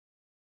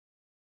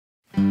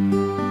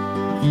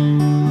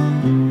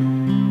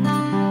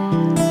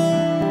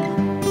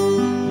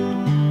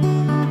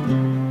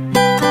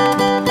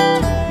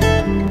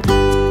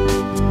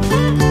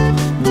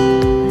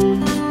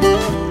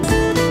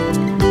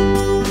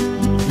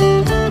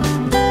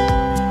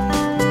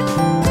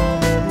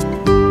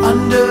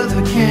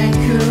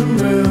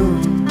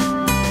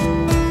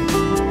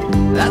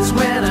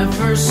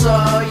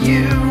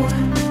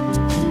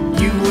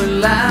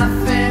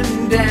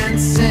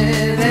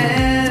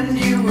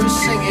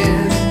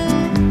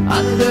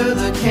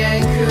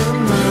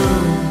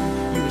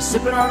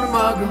sipping on a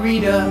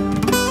margarita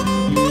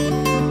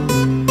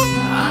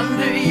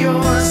under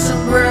your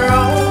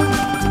sombrero.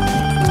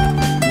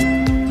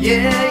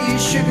 Yeah, you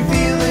sure can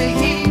feel the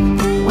heat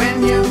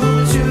when you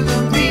move to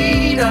the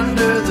beat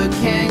under the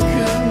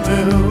Cancun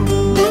Moon.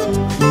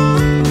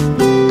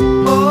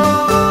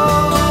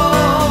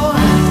 Oh,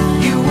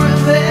 you were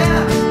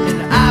there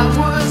and I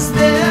was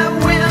there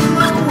when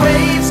the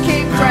waves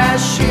came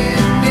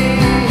crashing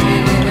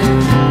in.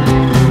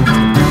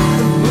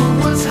 The moon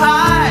was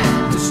high,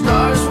 the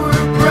stars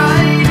were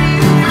bright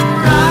in your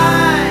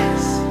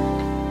eyes.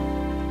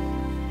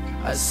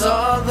 I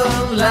saw the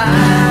light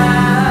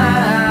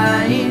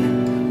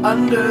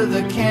under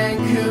the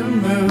Cancun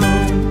Moon.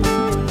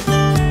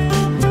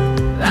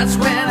 That's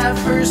when I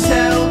first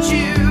held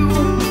you.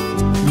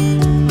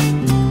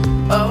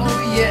 Oh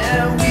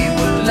yeah, we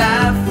were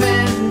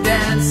laughing,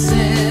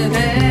 dancing,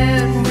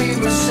 and we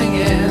were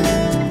singing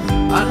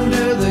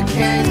under the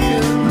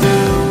Cancun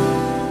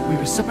Moon. We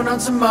were sipping on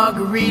some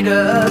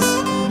margaritas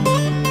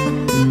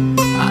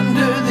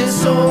under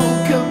this old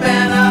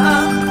cabana.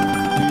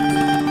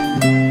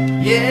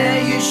 Yeah,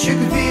 you sure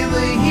could feel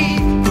the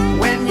heat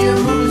when you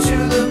move to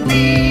the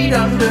beat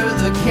under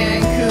the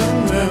Cancun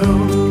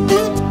Moon.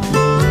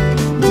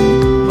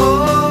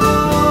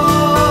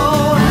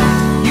 Oh,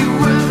 you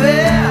were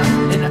there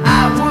and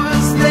I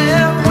was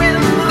there when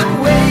the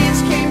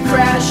waves came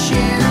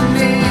crashing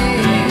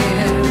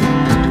in.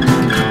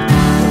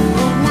 The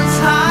moon was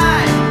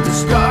high, the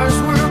stars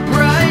were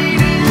bright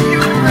in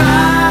your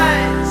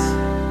eyes.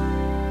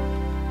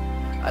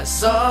 I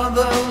saw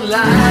the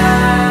light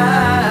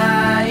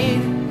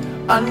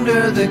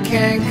under the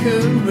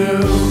Cancun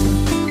Moon.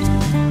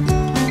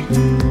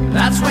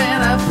 That's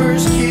when I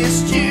first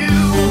kissed you.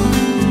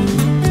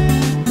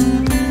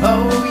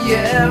 Oh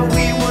yeah,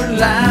 we were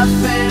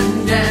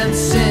laughing,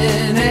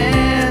 dancing,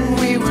 and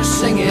we were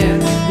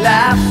singing.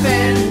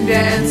 Laughing,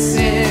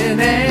 dancing,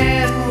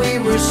 and we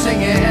were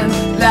singing.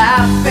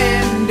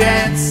 Laughing,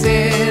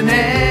 dancing,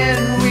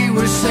 and we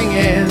were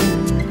singing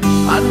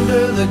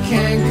under the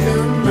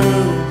Cancun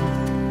Moon.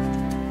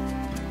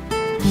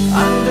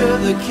 Under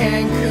the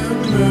Cancun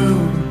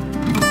Moon.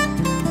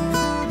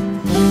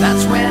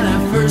 That's when I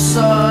first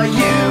saw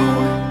you.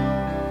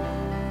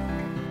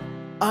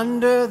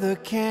 Under the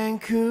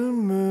Cancun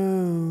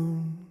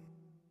Moon.